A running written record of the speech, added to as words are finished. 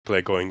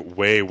play going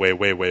way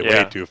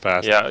too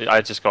fast. Yeah,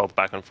 I just go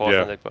back and forth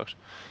Yeah. on the Xbox.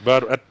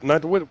 But at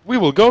night we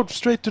will go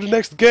straight to the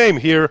next game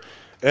here,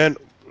 and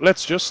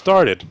let's just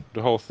start it,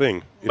 the whole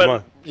thing.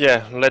 But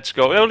yeah, let's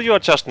go. Well, you are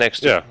just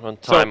next Yeah. on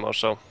time or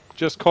so.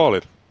 Just call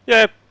it.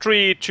 Yeah,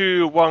 3,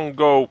 2, 1,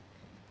 go.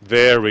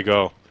 There we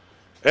go.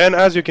 And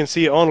as you can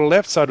see on the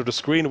left side of the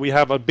screen, we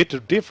have a bit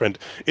of different.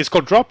 It's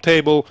called drop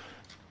table,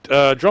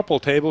 drop all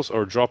tables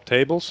or drop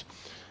tables.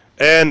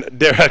 And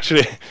there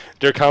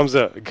comes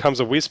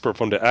a whisper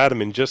from the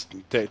admin. Just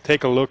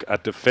take a look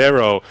at the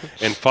Pharaoh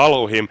and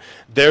follow him.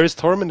 There is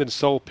Tormented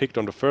Soul picked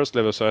on the first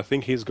level, so I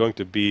think he's going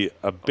to be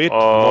a bit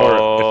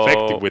more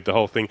effective with the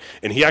whole thing.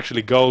 And he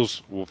actually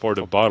goes for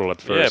the bottle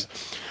at first.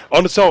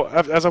 Yeah. So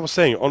as I was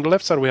saying, on the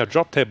left side we have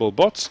drop table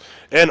bots,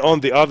 and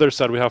on the other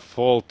side we have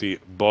faulty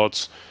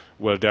bots.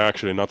 Well, they're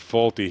actually not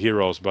faulty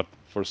heroes, but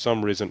for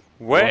some reason.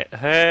 Wait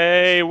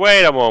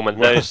a moment.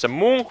 There is a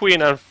Moon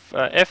Queen and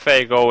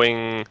FA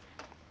going.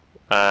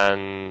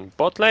 And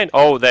bot lane?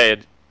 Oh, they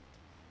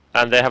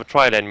have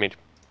tri-lane mid.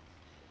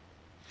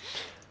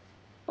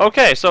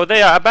 Okay, so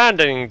they are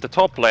abandoning the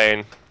top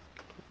lane,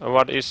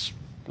 what is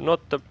not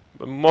the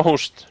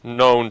most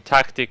known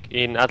tactic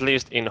in, at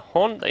least in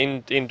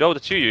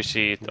Dota 2 you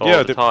see it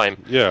all the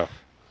time. Yeah.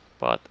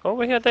 But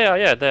over here they are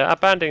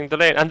abandoning the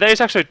lane, and there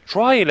is actually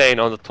tri-lane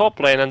on the top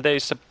lane, and there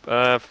is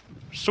a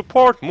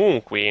support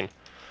Moon Queen.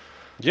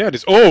 Yeah,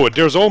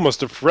 there's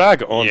almost a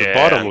frag on the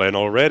bottom lane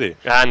already.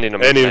 And in the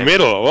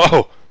middle.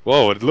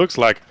 Whoa! It looks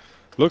like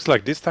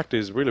this tactic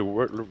is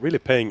really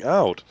paying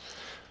out.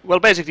 Well,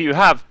 basically you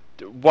have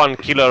one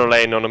killer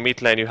lane on the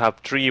mid lane. You have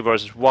 3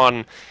 versus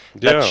 1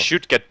 that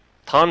should get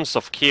tons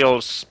of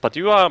kills, but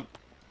you are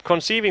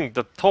conceiving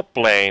the top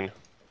lane.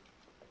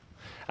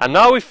 And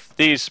now if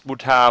these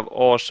would have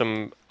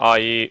awesome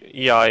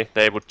EI,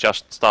 they would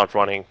just start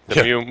running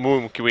the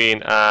Moon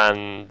Queen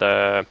and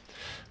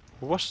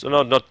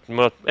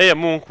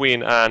Moon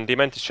Queen and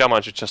Demented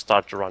Shaman should just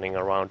start running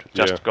around,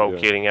 just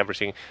killing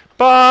everything.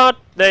 But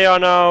they are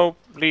now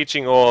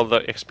reaching all the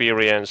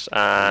experience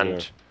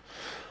and.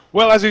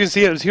 Well, as you can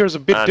see, here's a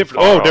bit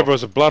different. Oh, there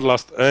was a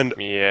bloodlust, and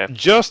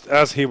just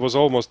as he was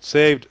almost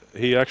saved,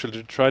 he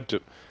actually tried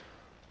to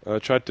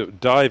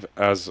dive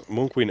as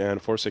Moon Queen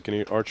and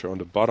Forsaken Archer on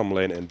the bottom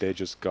lane, and they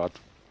just got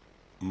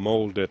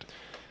molded.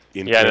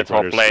 In the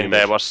top lane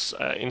there was,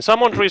 in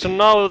some odd reason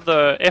now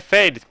the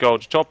FA did go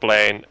to top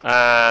lane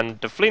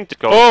and the Flint did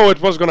go. Oh, it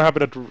was gonna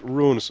happen at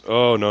runes.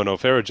 Oh no,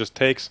 Pharaoh just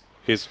takes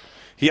his.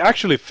 He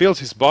actually fills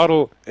his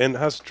bottle and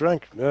has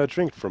drink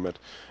from it.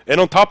 And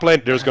on top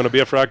lane there's gonna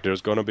be a frag.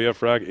 There's gonna be a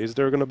frag. Is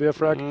there gonna be a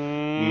frag?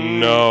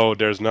 No,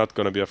 there's not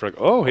gonna be a frag.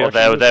 Oh,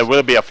 there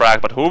will be a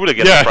frag, but who will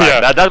get the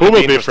frag? Yeah. Who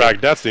will be a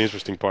frag? That's the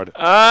interesting part.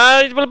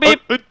 It will be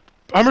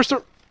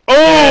Hammerstone.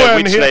 Oh,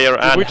 and Witchslayer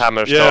and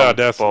Hammerstone. Yeah,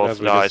 that's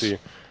both nice.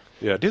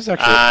 Yeah, this is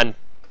actually. And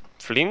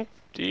Flint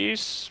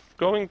is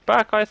going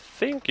back, I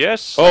think.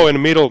 Yes. Oh, in the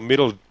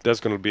middle, that's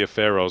gonna be a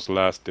Pharaoh's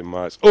last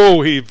demise.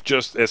 Oh, he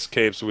just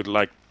escapes with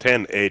like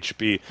 10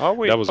 HP.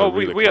 That was a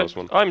really close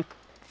one. I'm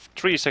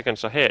 3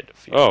 seconds ahead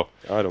of you. Oh,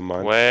 I don't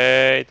mind.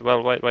 Wait.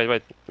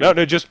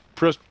 No, just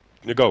press.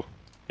 You go.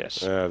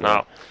 Yes.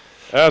 Now.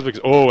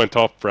 And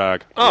top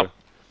frag. Oh. Yeah.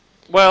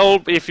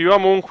 Well, if you are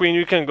Moon Queen,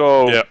 you can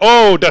go. Yeah.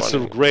 Oh, that's a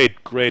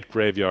great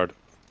graveyard.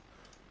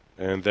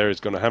 And there is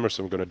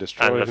Hammerstone gonna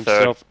destroy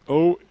himself.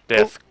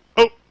 Death.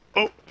 Oh!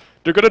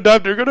 They're gonna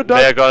dive. They're gonna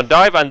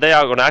dive, and they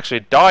are gonna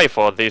actually die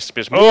for this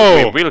because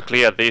Moon Queen will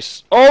clear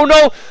this. Oh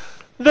no!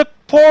 The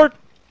port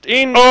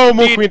in. Oh,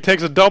 Moon Queen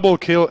takes a double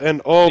kill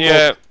and almost.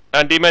 Yeah,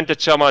 and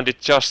Demented Shaman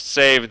did just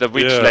save the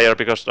Witchslayer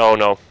because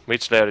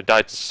Witchslayer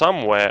died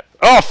somewhere.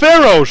 Oh,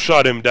 Pharaoh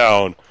shot him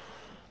down.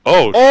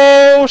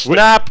 Oh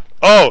snap!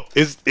 Oh,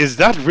 is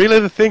that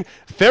really the thing?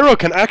 Pharaoh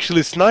can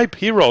actually snipe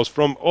heroes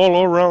from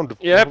all around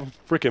the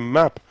freaking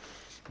map.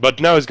 But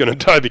now he's gonna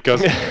die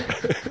because...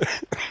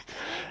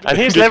 and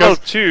he's level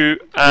 2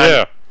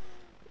 and...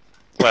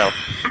 Well...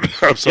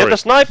 I'm sorry. Yeah, the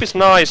snipe is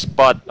nice,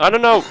 but I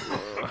don't know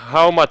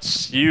how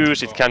much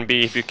use it can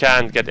be if you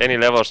can't get any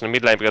levels in the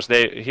mid lane because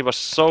he was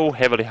so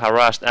heavily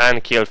harassed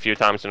and killed a few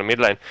times in the mid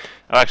lane.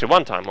 Actually,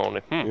 one time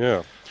only.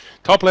 Yeah.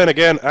 Top lane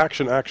again,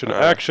 action.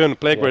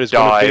 Plague Raid is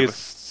gonna be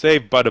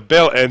saved by the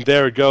bell, and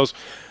there it goes.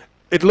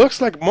 It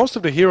looks like most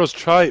of the heroes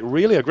try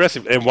really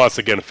aggressive, and once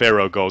again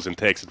Pharaoh goes and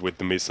takes it with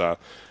the missile.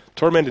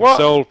 Tormented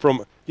Soul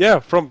from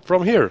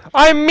here.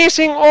 I'm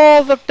missing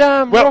all the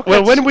damn rockets.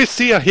 Well, when we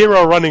see a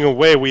hero running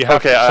away, we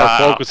have to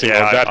start focusing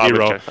on that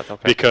hero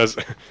because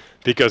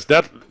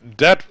that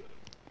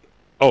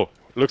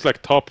looks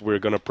like top. We're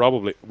gonna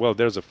probably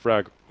there's a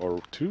frag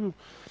or two,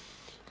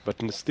 but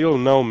still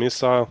no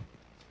missile.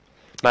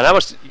 Man, I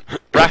was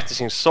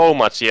practicing so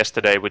much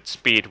yesterday with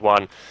Speed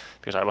 1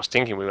 because I was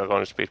thinking we were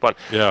going to Speed 1.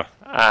 Yeah.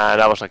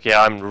 And I was like,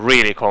 I'm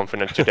really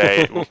confident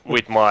today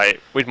with my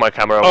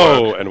camera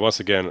work. And once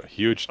again,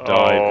 huge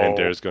dive, and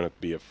there's going to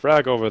be a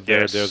frag over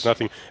there. Yes. There's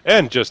nothing.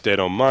 And just they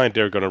don't mind.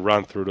 They're going to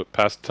run through the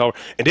past tower.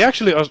 And they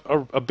actually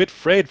are a bit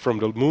afraid from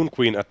the Moon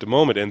Queen at the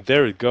moment. And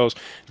there it goes.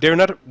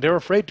 They're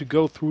afraid to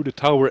go through the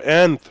tower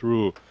and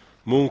through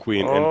Moon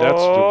Queen, and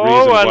that's the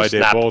reason why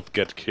they both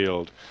get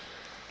killed.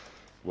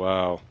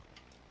 Wow.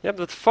 Yeah,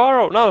 but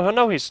Pharaoh,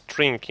 no, he's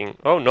drinking.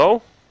 Oh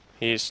no,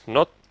 he's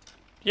not.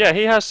 Yeah,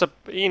 he has a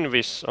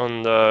invis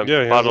on the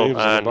bottle,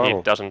 and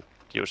he doesn't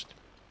use it.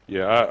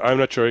 Yeah, I'm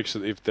not sure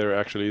if there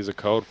actually is a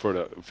code for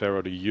the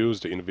Pharaoh to use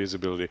the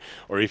invisibility,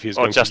 or if he's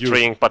going just to use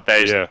drink, but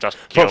there is just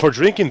for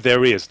drinking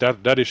there is,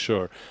 that is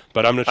sure,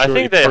 but I'm not sure. I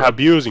think they have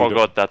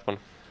forgot that one.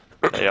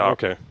 They are.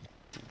 Okay.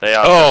 They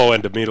are. Oh,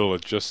 in the middle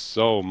is just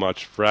so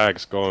much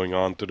frags going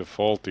on to the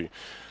faulty.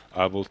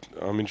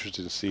 I'm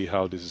interested to see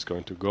how this is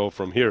going to go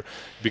from here,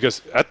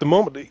 because at the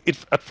moment,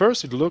 at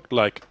first it looked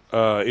like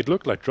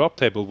Drop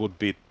Table would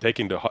be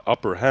taking the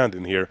upper hand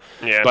in here,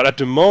 but at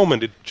the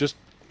moment it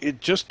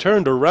just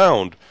turned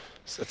around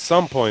at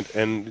some point,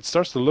 and it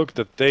starts to look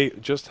that they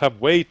just have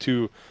way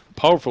too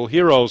powerful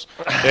heroes,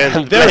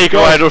 and there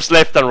goes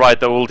left and right.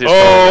 The ult is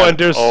and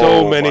there's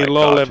so many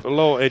low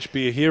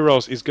HP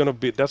heroes. That's gonna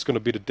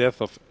be the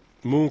death of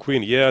Moon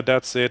Queen. Yeah,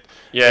 that's it.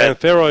 Yeah, and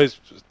Pharaoh is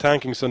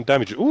tanking some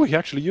damage. Ooh, he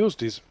actually used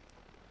his.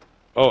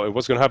 Oh,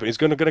 what's gonna happen? He's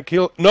gonna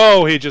kill.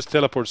 No, he just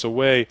teleports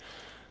away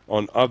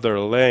on other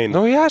lane.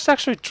 No, he has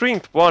actually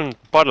drank one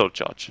bottle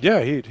charge.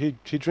 Yeah, he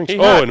drinks.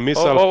 And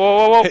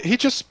missile. He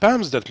just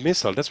spams that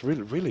missile. That's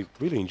really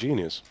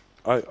ingenious.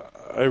 I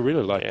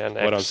really like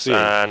what I'm seeing.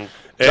 And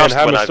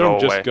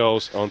Hammerstorm just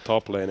goes on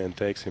top lane and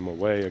takes him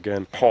away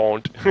again.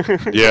 Pawned.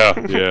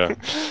 yeah.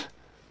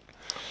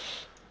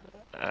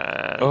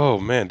 Oh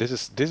man, this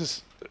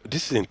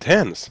is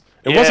intense.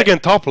 And once again,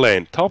 top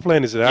lane. Top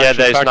lane is an action. Yeah,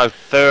 there's no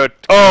third.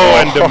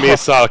 Oh, and the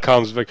missile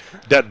comes back.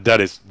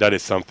 That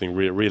is something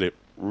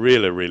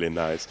really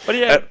nice. But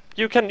yeah,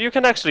 you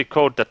can actually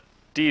code that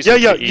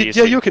decently easy.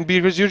 Yeah, you can,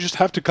 because you just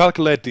have to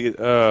calculate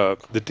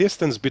the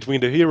distance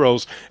between the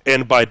heroes,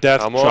 and by that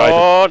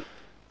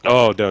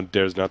Oh,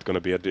 there's not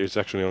gonna be it's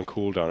actually on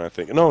cooldown, I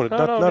think. No,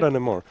 not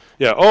anymore.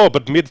 Yeah. Oh,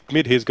 but mid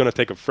he's gonna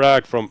take a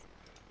frag from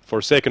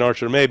Forsaken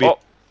Archer maybe. Oh.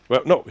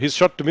 Well, no, he's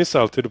shot the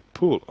missile to the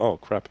pool. Oh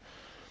crap.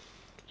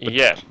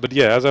 But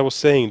yeah, as I was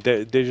saying,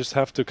 they just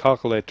have to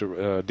calculate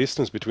the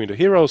distance between the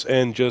heroes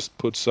and just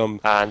put some.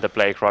 And the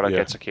Plague Rider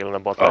gets a kill in the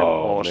bottom.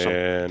 Oh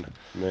awesome.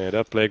 Man,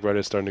 that Plague Rider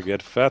is starting to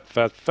get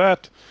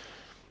fat.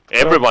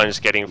 Everyone is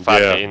getting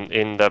fat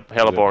in the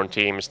Hellborn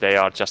teams. They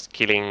are just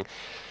killing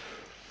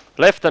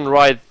left and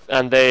right,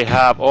 and they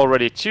have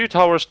already 2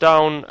 towers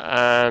down.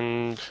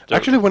 And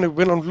actually,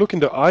 when I'm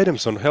looking the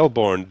items on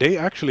Hellborn, they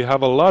actually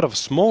have a lot of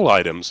small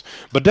items,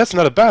 but that's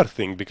not a bad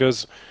thing,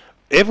 because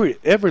every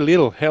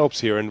little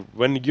helps here. And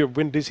when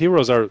these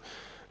heroes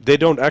they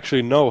don't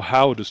actually know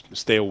how to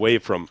stay away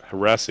from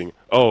harassing.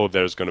 Oh,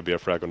 there's going to be a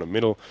frag on the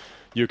middle.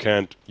 You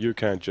can't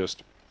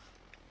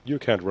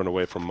run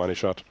away from money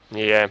shot.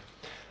 Yeah,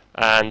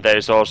 and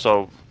there's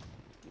also,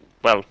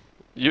 well,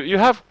 you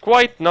have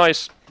quite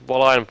nice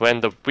line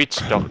when the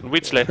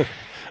witch lane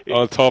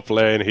on top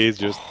lane, he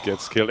just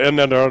gets killed, and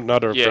then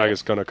another frag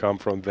is gonna come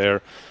from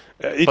there.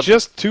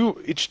 It's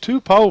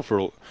too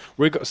powerful.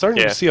 We're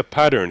starting to see a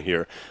pattern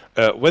here.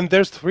 When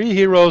there's 3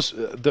 heroes,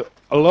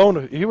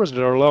 heroes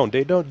that are alone,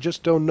 they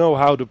don't know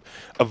how to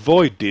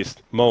avoid these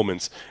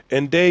moments,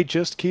 and they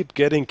just keep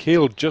getting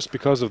killed just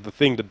because of the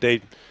thing that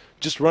they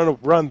just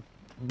run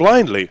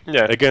blindly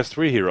against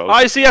 3 heroes.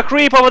 I see a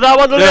creep over that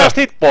one. Just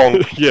hit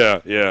bonk.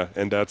 yeah,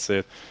 and that's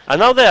it. And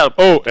now they are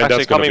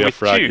actually coming with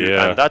frag, 2,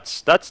 and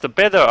that's the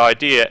better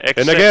idea.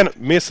 And again,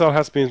 missile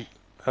has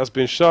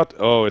been shot.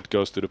 Oh, it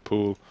goes to the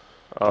pool.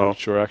 I'm not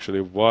sure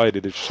actually why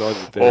did it shot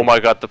it there. Oh my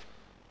god,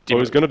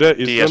 he's gonna die.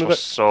 DS was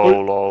so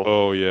low.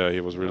 Oh yeah,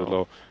 he was really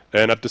low.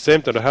 And at the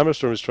same time, the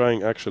Hammerstorm is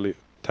trying actually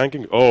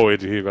tanking. Oh,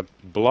 he got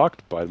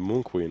blocked by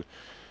Moon Queen,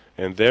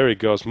 and there he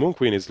goes. Moon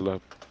Queen is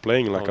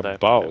playing like a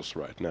boss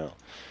right now.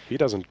 He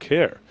doesn't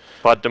care.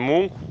 But the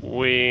Moon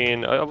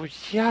Queen,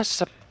 he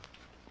has a.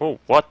 Oh,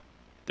 what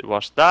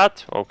was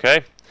that?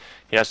 Okay,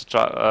 he has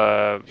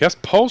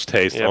post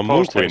haste on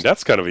Moon Queen.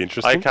 That's kind of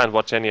interesting. I can't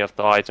watch any of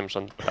the items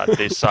on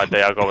this side.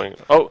 They are going.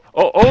 Oh,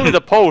 only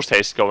the post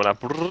haste going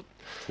up.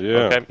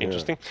 Yeah. Okay,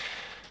 interesting.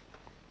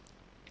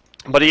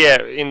 But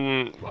yeah,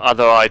 in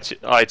other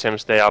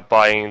items they are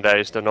buying, there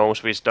is the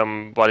Gnome's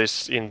Wisdom, what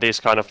is in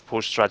this kind of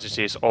push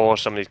strategy is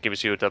awesome. It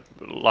gives you the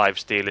life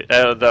steal,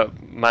 the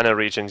mana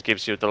regen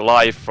gives you the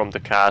life from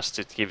the cast,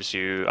 it gives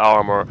you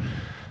armor.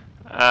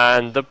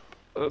 And the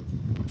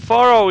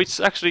Pharaoh is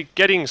actually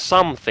getting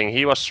something.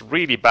 He was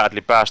really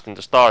badly bashed in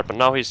the start, but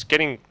now he's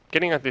getting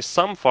at least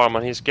some farm,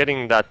 and he's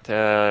getting that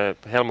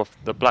Helm of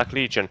the Black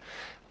Legion,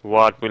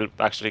 what will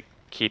actually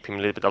keep him a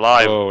little bit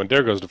alive. Oh, and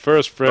there goes the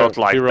first friend. Is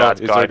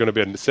there going to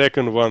be a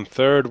second one,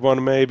 third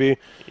one maybe?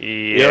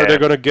 Yeah. Are they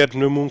going to get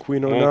new Moon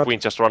Queen or not? Moon Queen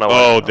just run away.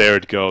 Oh, there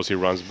it goes. He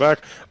runs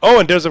back. Oh,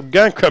 and there's a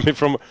gang coming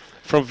from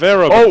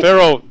Pharaoh. But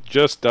Pharaoh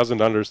just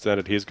doesn't understand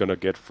that he's going to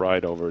get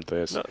fried over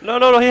this.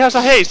 No, he has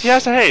a haste. He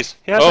has a haste.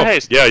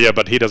 Yeah,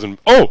 but he doesn't.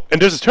 Oh,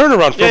 and there's a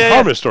turnaround from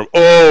Hammerstorm.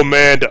 Oh,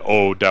 man.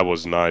 That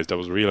was nice. That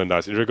was really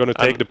nice. Is he going to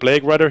take the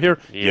Plague Rider here?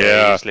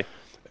 Yeah. Easily.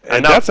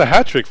 And that's a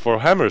hat trick for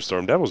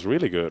Hammerstorm. That was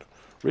really good.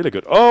 Really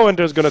good. Oh, and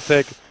there's gonna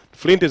take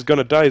Flint is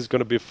gonna die. It's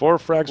gonna be 4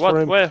 frags for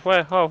him. Where?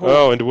 How? Who?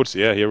 Oh, in the woods.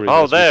 Yeah, here he is.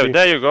 Oh,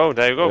 there you go.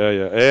 Yeah,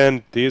 yeah.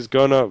 And he's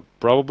gonna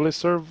probably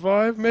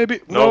survive, maybe.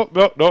 No,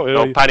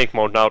 no. Panic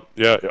mode now.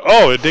 Yeah.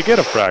 Oh, they get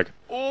a frag.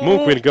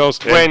 Moonqueen goes.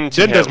 And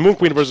then there's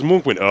Moonqueen versus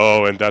Moonqueen.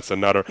 Oh, and that's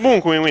another.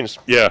 Moonqueen wins.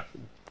 Yeah.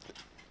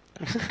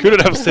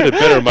 Couldn't have said it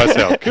better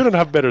myself. Couldn't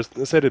have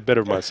said it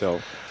better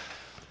myself.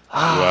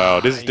 Wow,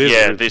 this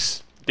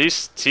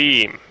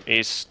team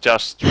is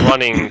just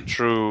running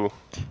through.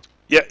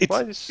 Yeah,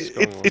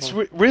 it's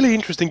really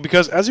interesting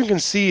because as you can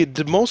see,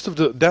 most of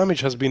the damage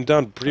has been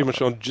done pretty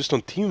much just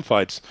on team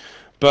fights,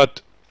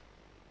 but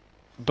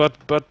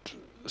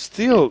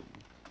still,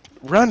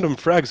 random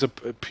frags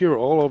appear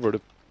all over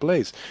the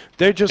place.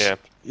 They're just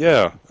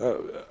I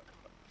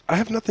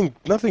have nothing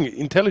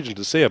intelligent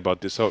to say about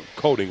this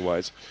coding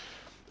wise.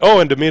 Oh,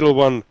 and the middle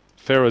one,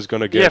 Pharaoh is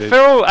gonna get it. Yeah,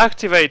 Pharaoh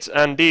activates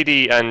and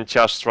DD and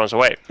just runs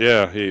away.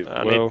 Yeah,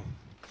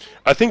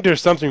 I think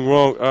there's something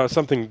wrong.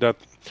 Something that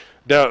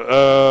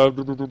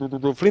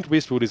Flint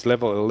Westwood is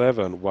level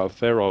 11 while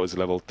Pharaoh is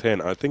level 10.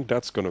 I think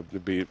that's gonna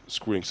be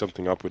screwing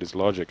something up with his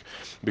logic,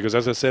 because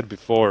as I said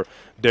before,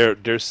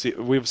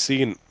 we've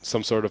seen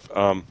some sort of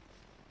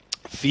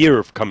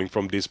fear coming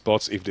from these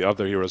bots if the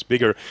other hero is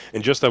bigger.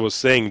 And just I was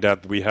saying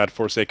that we had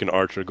Forsaken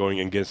Archer going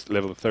against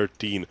level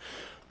 13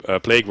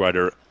 Plague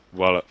Rider,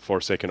 while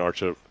Forsaken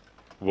Archer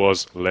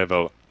was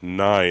level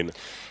 9.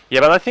 Yeah,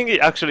 but I think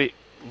actually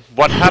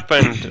what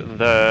happened,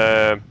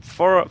 the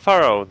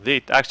Pharaoh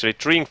did actually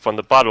drink from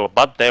the bottle,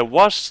 but there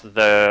was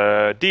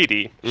the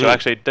DD, so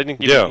actually it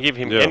didn't give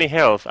him any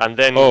health, and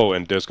then... Oh,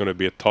 and there's gonna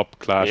be a top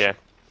clash. Yeah,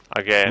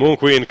 again.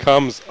 Moonqueen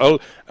comes...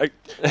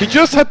 he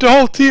just had the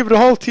whole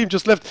team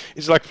just left.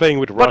 It's like playing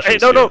with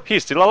Russians. But, no,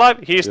 he's still alive,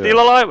 he's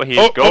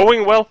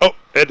going well. Oh,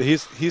 and he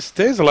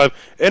stays alive,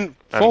 and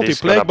Faulty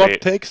Plaguebot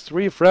takes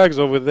 3 frags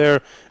over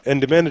there,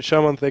 and the Demanded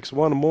Shaman takes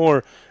 1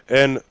 more,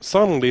 and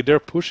suddenly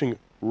they're pushing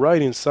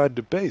right inside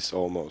the base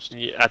almost.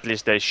 Yeah, at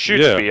least they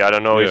should be. I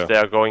don't know if they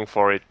are going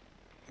for it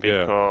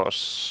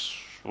because,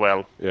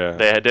 well,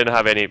 they didn't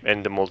have any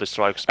in the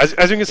multi-strikes.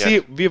 As you can see,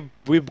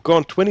 we've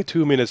gone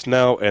 22 minutes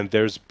now, and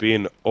there's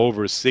been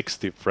over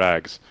 60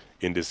 frags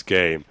in this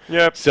game.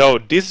 Yep. So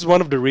this is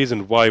one of the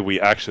reasons why we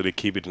actually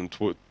keep it in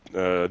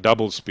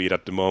double speed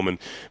at the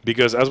moment,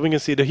 because as we can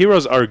see, the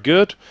heroes are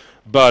good,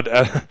 but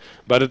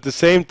at the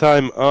same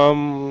time,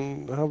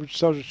 how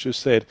should you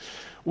say it?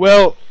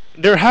 Well,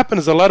 there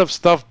happens a lot of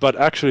stuff, but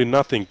actually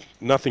nothing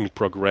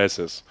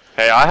progresses.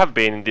 Hey, I have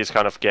been in these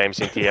kind of games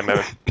in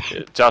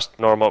TMM, just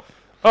normal.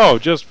 Oh,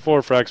 just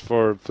 4 frags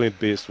for Flint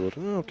Beastwood.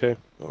 Okay.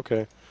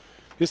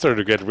 He started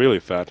to get really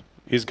fat.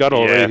 He's got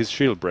already his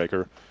shield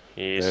breaker,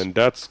 and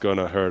that's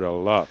gonna hurt a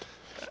lot.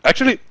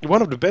 Actually,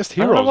 one of the best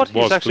heroes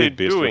was Flint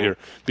Beastwood here,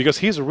 because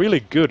he's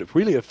really good,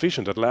 really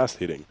efficient at last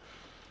hitting.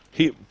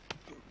 The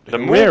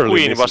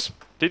Moonqueen was...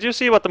 Did you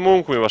see what the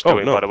Moonqueen was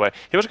doing, by the way?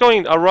 He was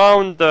going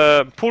around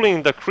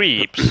pulling the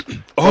creeps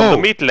from the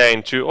mid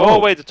lane to all the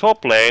way to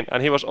top lane,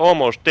 and he was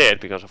almost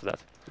dead because of that.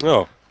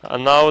 Oh.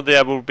 And now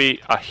there will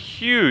be a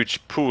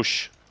huge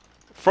push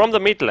from the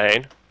mid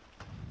lane,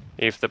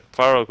 if the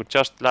Pharaoh could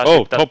just last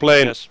that. Top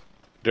lane,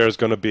 there's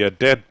gonna be a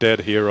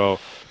dead hero.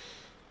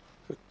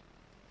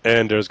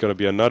 And there's gonna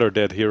be another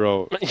dead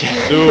hero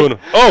soon.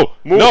 Oh,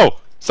 no!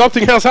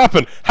 Something else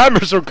happened!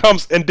 Hammerstorm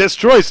comes and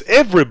destroys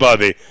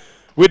everybody!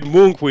 With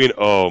Moonqueen,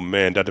 oh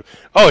man,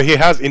 he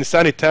has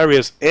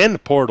Insanitarius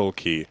and Portal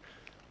Key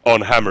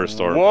on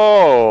Hammerstorm.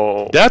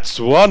 Whoa! That's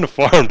one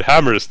farmed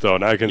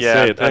Hammerstone, I can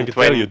say it. I can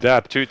tell you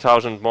that.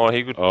 2,000 more,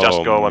 he could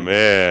just go. Oh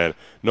man,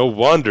 no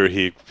wonder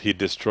he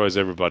destroys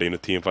everybody in the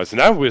team fights.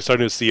 Now we're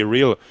starting to see a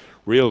real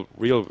bonus,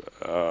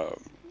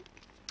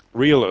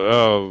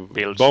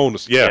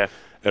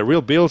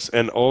 real builds,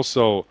 and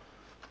also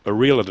a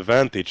real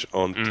advantage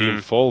on Team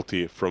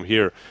Faulty from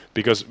here,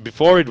 because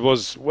before it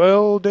was,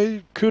 well,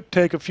 they could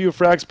take a few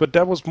frags, but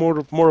that was more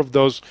of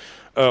those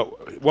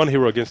 1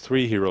 hero against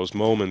 3 heroes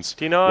moments.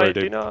 Denied.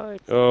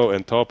 Oh,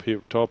 and top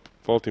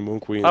Faulty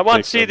Moonqueen. I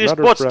want to see these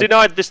bots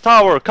denied this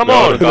tower. Come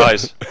on,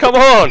 guys. Come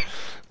on.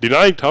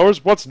 Denying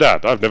towers? What's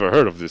that? I've never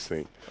heard of this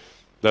thing.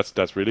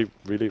 That's really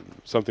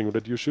something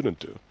that you shouldn't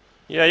do.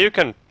 Yeah, you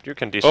can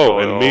destroy. Oh,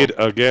 and mid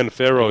again,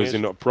 Pharaoh is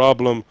in a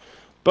problem,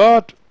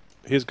 but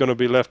he's gonna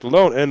be left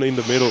alone. And in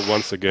the middle,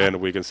 once again,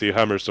 we can see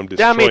Hammerstorm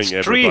destroying damage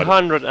everybody.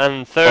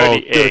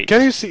 338.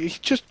 Can you see? He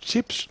just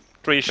chips.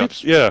 3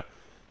 shots. Yeah,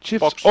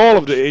 chips all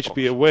of the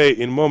HP away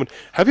in a moment.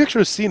 Have you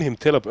actually seen him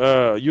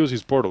use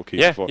his portal key?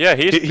 Yeah, before?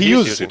 he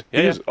uses it.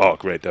 Oh,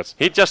 great!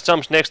 He just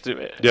jumps next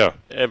to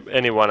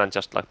anyone and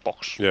just like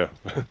box. Yeah,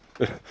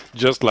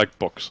 just like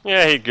box.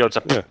 Yeah, he goes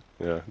up.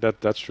 Yeah,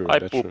 that's true. I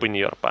poop in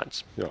your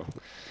pants. Yeah.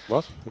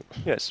 What?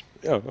 Yes.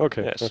 Yeah,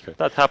 okay. Yes, okay.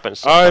 that happens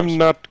sometimes. I'm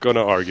not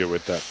gonna argue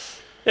with that.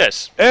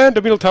 Yes. And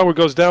the middle tower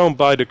goes down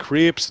by the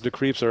creeps. The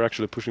creeps are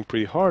actually pushing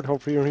pretty hard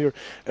here.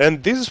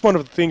 And this is one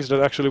of the things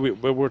that actually we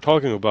were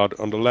talking about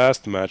on the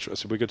last match,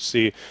 as we could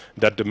see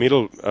that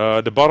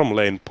the bottom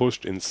lane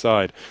pushed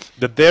inside.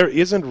 That there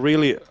isn't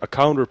really a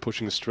counter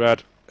pushing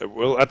strat.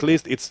 Well, at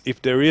least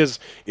if there is,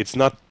 it's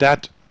not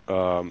that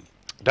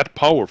that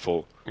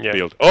powerful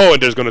build. Oh,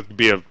 and there's gonna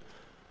be a...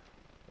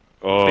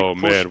 Oh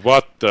man,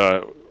 what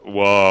the...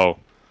 Whoa.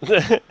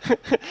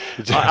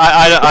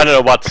 I don't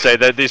know what to say.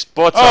 That these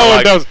bots are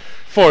like... and those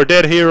 4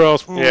 dead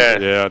heroes. Yeah.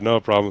 Yeah, no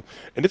problem.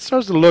 And it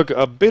starts to look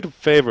a bit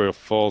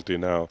faulty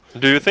now.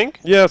 Do you think?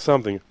 Yeah,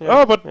 something. Yeah.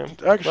 Oh, but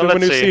actually, well,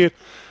 when you see it...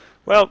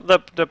 Well,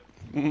 the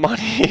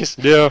money is...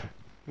 Yeah.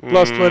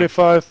 Plus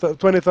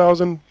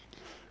 20,000.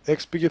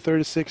 XP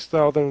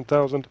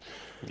 36,000.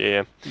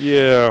 Yeah.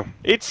 Yeah.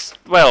 It's,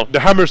 well... The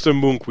Hammerstone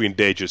Moon Queen,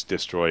 they just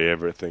destroy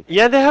everything.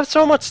 Yeah, they have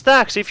so much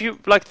stacks. If you,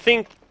 like,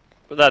 think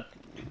that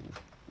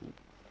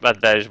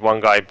there is one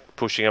guy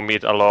pushing a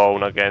mid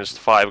alone against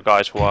 5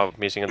 guys who are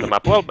missing in the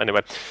map. Well,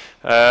 anyway.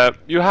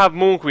 You have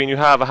Moon Queen, you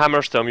have a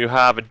Hammerstone, you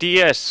have a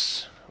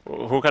DS,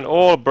 who can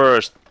all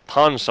burst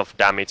tons of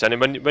damage.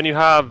 And when you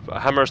have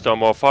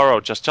Hammerstone or Pharaoh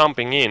just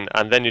jumping in,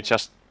 and then you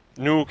just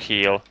nuke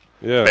heal...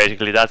 Yeah.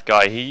 Basically, that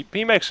guy, he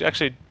makes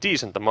actually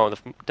decent amount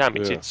of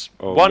damage. Yeah. It's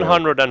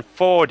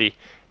 140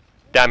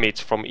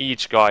 damage from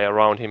each guy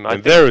around him.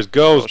 And there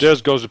goes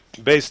the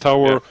base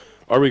tower. Yeah.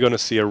 Are we gonna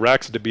see a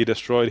Rax to be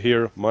destroyed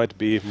here? Might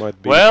be.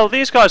 Well,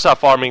 these guys are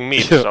farming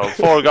mid, so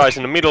 4 guys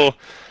in the middle.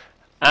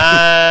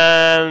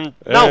 And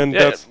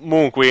that's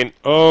Moon Queen.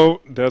 Oh,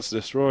 that's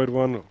destroyed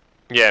one.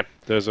 Yeah.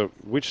 There's a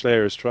Witch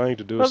Slayer is trying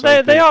to do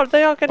something. They are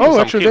getting some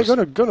actually kills.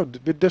 they're gonna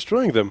be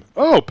destroying them.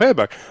 Oh,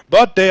 payback.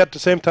 But they at the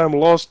same time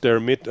lost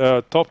their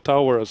top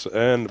towers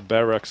and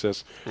barracks.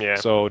 Yeah.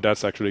 So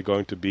that's actually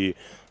going to be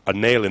a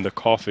nail in the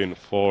coffin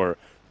for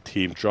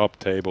Team Drop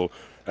Table.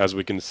 As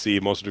we can see,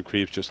 most of the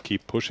creeps just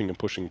keep pushing and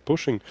pushing,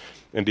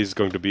 and this is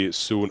going to be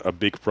soon a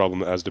big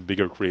problem as the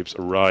bigger creeps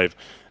arrive.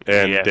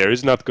 And there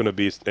is not going to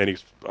be any.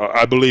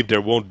 I believe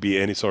there won't be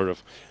any sort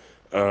of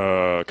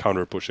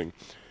counter pushing.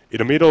 In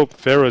the middle,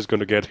 Pharaoh is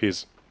going to get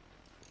his...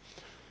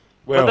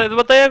 Well,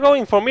 but they are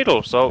going for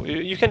middle, so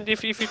you can,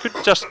 if you could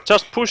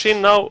just push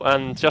in now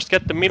and just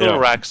get the middle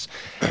racks,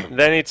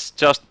 then it's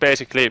just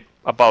basically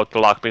about the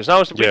luck. Because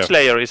now the Witch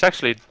Slayer is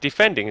actually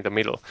defending the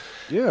middle.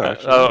 Yeah.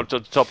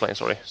 The top lane,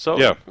 sorry. So.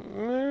 Yeah.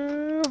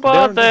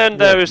 But then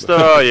there is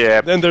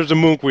the Then there's the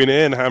Moon Queen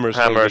and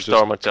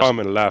Hammerstorm just come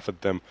and laugh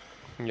at them.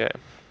 Yeah.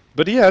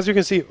 But yeah, as you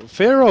can see,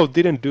 Pharaoh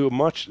didn't do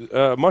much in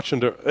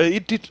the...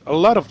 it did a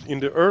lot in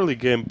the early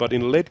game, but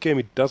in the late game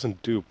it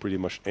doesn't do pretty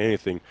much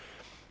anything.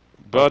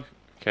 But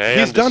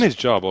he's done his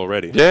job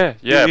already. Yeah,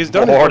 he's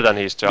done more than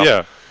his job.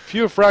 Yeah,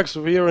 few frags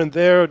here and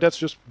there, that's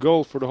just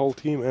gold for the whole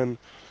team, and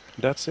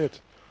that's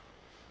it.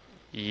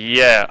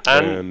 Yeah,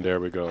 and there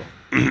we go.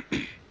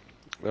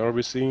 Are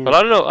we seeing... Well,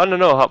 I don't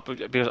know how,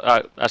 because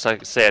as I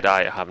said,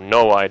 I have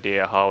no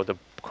idea how the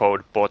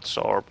code bots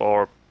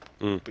or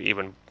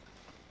even...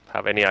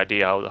 have any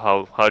idea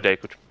how they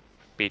could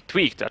be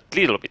tweaked a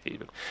little bit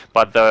even.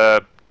 But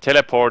the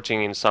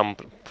teleporting in some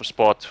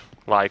spot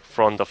like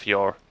front of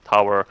your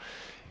tower,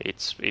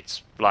 it's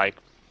like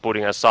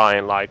putting a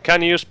sign like,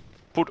 can you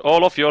put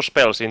all of your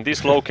spells in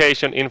this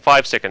location in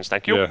 5 seconds,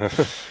 thank you. Yeah.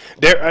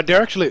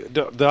 they're actually,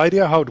 the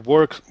idea how it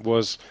works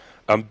was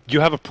you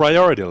have a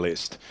priority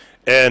list,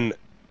 and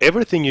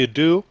everything you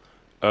do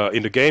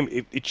in the game,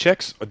 it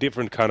checks a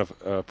different kind of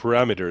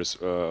parameters.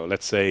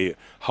 Let's say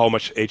how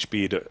much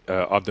HP the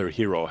other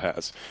hero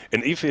has,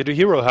 and if the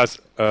hero has,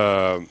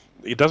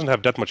 it doesn't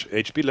have that much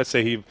HP. Let's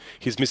say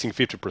he's missing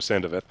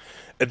 50% of it,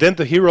 and then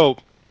the hero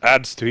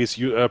adds to his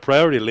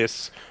priority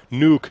list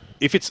nuke.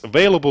 If it's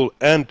available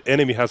and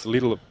enemy has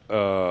little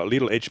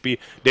HP,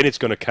 then it's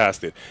gonna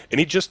cast it, and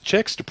it just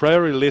checks the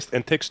priority list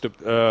and takes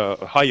the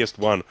highest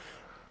one.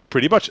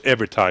 Pretty much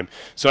every time.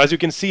 So as you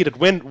can see that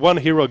when one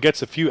hero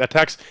gets a few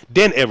attacks,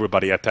 then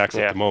everybody attacks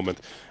at the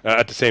moment,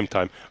 at the same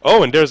time.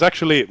 Oh, and there's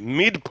actually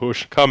mid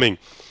push coming.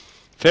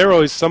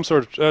 Pharaoh is some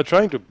sort of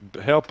trying to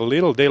help a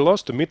little. They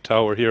lost the mid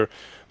tower here,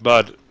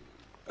 but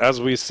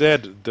as we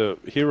said, the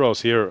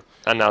heroes here...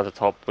 And now the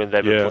top when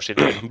they will push it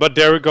in. But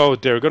there we go.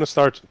 They're going to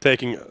start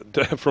taking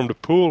from the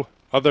pool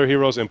other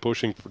heroes and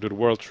pushing to the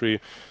world tree.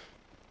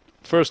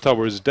 First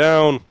tower is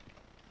down.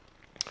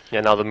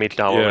 Yeah, now the mid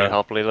tower will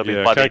help a little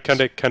bit. But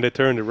can they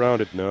turn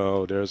around it?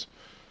 No, they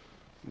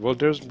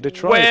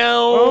try.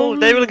 Well,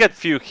 they will get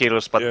few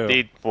kills, but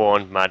it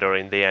won't matter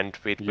in the end.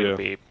 It will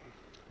be.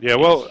 Yeah,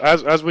 well,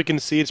 as we can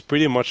see, it's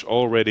pretty much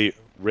already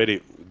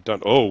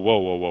done. Oh,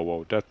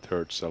 whoa! That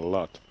hurts a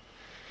lot.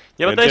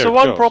 Yeah, but there's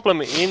one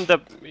problem in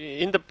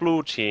the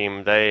blue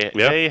team.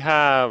 They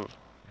have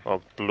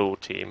blue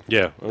team.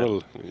 Yeah,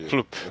 well,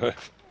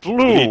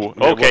 Blue.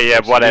 Okay, yeah,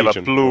 whatever.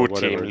 Legion, blue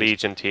team,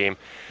 Legion team,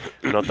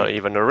 not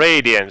even a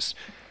Radiance.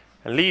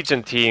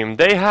 Legion team,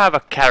 they have a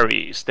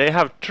carries. They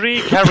have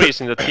 3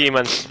 carries in the team,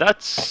 and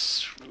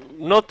that's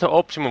not the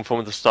optimum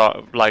from the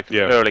start,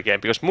 early game,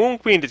 because Moon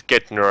Queen did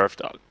get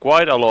nerfed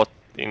quite a lot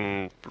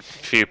in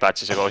few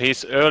patches ago.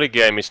 His early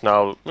game is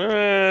now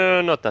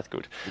not that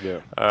good.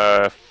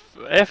 Yeah.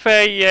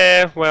 FA,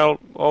 yeah, well,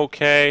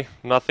 okay,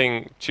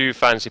 nothing too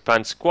fancy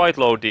pants, quite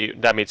low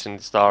damage in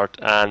the start,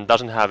 and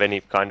doesn't have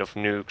any kind of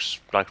nukes,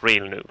 like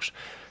real nukes.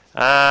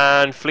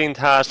 And Flint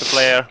has the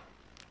player,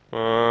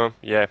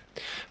 Yeah.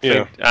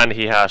 And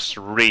he has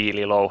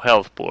really low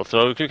health pool,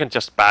 so you can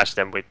just bash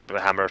them with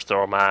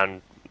Hammerstorm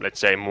and, let's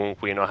say, Moon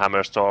Queen or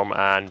Hammerstorm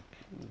and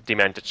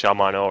Demented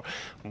Shaman or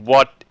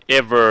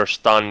whatever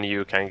stun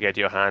you can get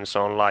your hands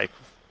on, like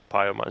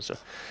Pyromancer.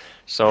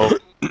 So,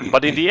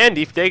 but in the end,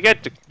 if they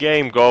get the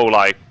game go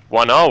like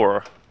 1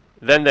 hour,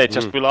 then they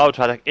just will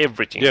out-attack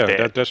everything.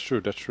 Yeah, that's true,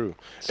 that's true.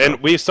 So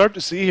and we start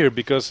to see here,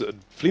 because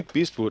Flint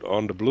Beastwood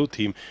on the blue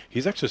team,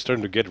 he's actually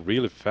starting to get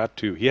really fat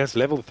too. He has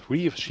level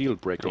 3 of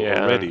Shield Breaker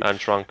already. And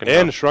Shrunken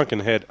Head. And Shrunken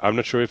Head. I'm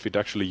not sure if it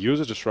actually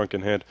uses the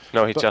Shrunken Head.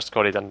 No, he just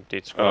got it and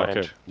it's going to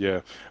end. Yeah.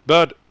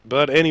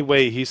 But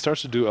anyway, he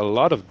starts to do a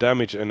lot of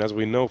damage, and as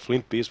we know,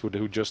 Flint Beastwood,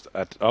 who just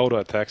at auto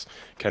attacks,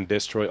 can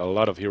destroy a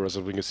lot of heroes.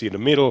 As we can see in the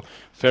middle,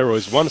 Pharaoh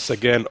is once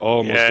again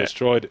almost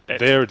destroyed.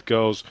 There it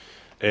goes.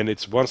 And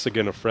it's once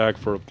again a frag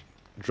for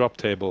drop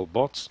table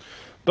bots.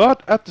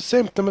 But at the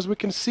same time, as we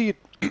can see,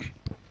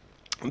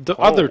 the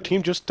other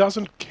team just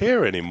doesn't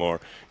care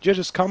anymore. You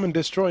just come and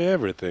destroy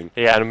everything.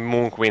 Yeah, and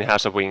Moon Queen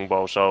has a wing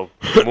bow, so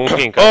Moon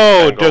Queen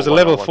can there's a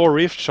level 4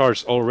 Rift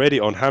Charge already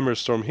on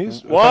Hammerstorm.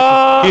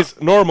 His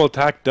normal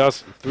attack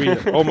does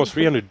almost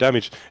 300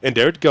 damage. And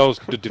there it goes.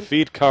 The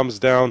defeat comes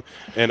down.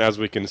 And as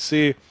we can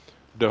see,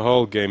 the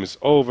whole game is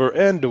over,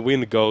 and the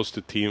win goes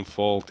to Team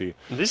Faulty.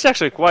 This is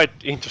actually quite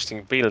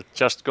interesting build.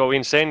 Just go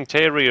insane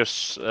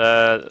Terius,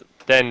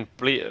 then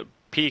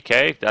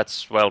PK.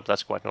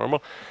 That's quite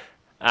normal.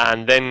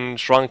 And then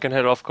Shrunken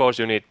Head. Of course,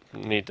 you need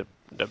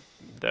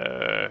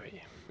the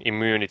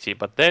immunity,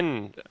 but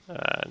then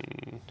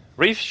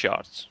Rift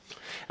Shards.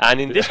 And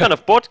in this kind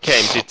of bot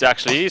games, it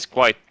actually is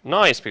quite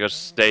nice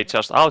because they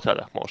just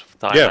out-attack most of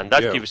the time, and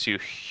that gives you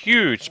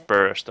huge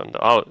burst on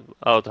the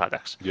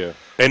out-attacks. Yeah,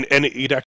 and it